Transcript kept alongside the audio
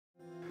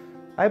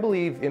I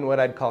believe in what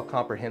I'd call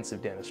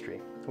comprehensive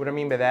dentistry. What I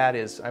mean by that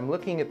is I'm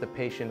looking at the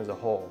patient as a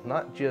whole,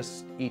 not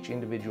just each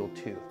individual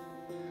tooth.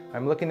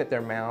 I'm looking at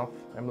their mouth,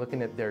 I'm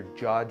looking at their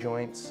jaw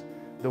joints,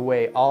 the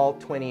way all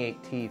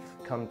 28 teeth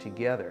come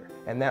together.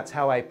 And that's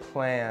how I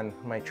plan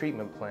my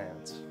treatment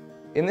plans.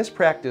 In this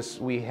practice,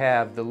 we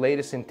have the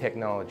latest in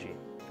technology.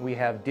 We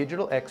have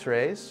digital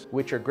x-rays,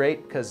 which are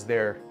great because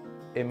they're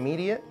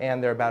immediate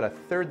and they're about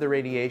 1/3 the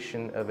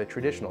radiation of a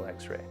traditional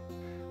x-ray.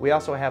 We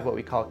also have what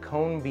we call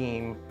cone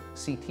beam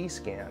CT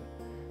scan.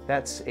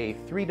 That's a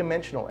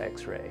 3-dimensional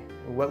x-ray.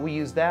 What we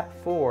use that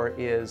for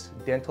is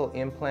dental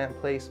implant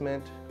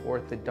placement,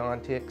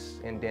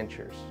 orthodontics, and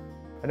dentures.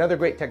 Another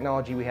great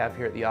technology we have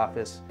here at the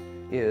office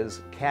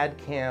is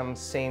CAD/CAM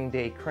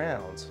same-day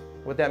crowns.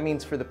 What that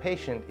means for the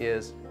patient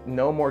is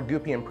no more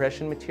goopy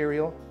impression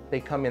material.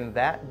 They come in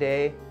that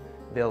day,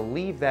 they'll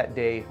leave that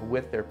day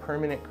with their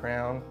permanent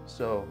crown,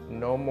 so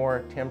no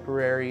more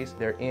temporaries.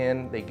 They're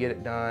in, they get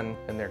it done,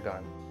 and they're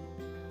gone.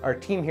 Our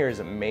team here is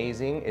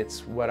amazing.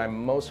 It's what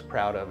I'm most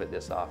proud of at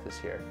this office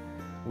here.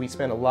 We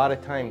spend a lot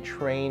of time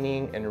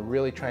training and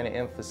really trying to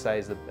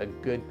emphasize a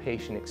good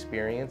patient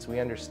experience. We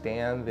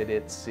understand that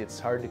it's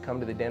hard to come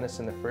to the dentist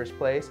in the first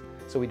place,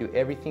 so we do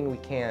everything we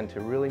can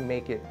to really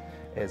make it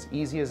as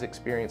easy as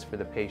experience for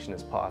the patient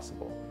as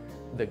possible.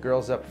 The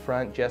girls up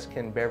front, Jessica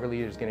and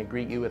Beverly, is going to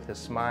greet you with a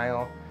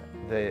smile.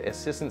 The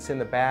assistants in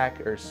the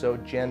back are so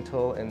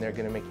gentle and they're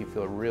going to make you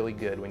feel really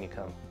good when you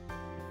come.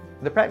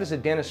 The practice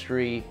of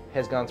dentistry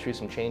has gone through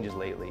some changes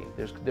lately.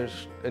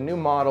 There's a new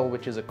model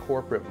which is a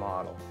corporate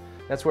model.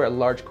 That's where a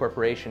large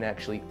corporation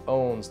actually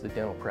owns the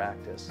dental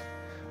practice.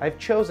 I've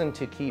chosen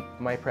to keep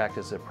my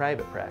practice a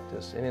private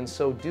practice, and in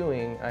so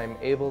doing I'm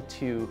able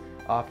to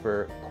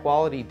offer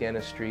quality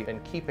dentistry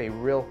and keep a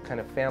real kind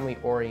of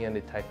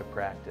family-oriented type of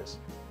practice.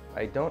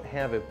 I don't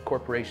have a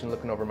corporation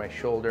looking over my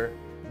shoulder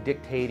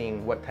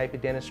dictating what type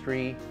of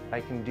dentistry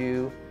I can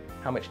do,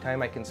 how much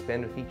time I can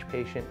spend with each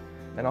patient,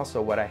 and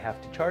also what I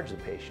have to charge the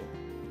patient.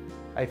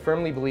 I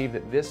firmly believe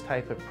that this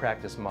type of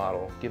practice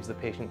model gives the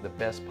patient the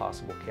best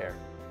possible care.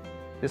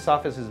 This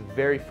office is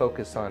very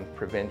focused on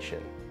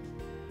prevention.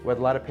 What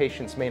a lot of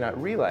patients may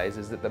not realize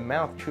is that the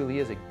mouth truly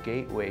is a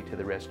gateway to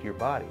the rest of your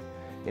body.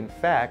 In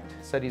fact,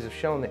 studies have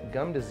shown that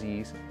gum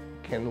disease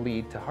can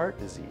lead to heart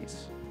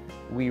disease.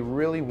 We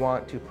really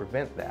want to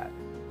prevent that.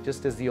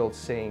 Just as the old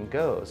saying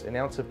goes, an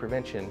ounce of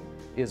prevention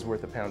is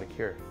worth a pound of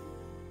cure.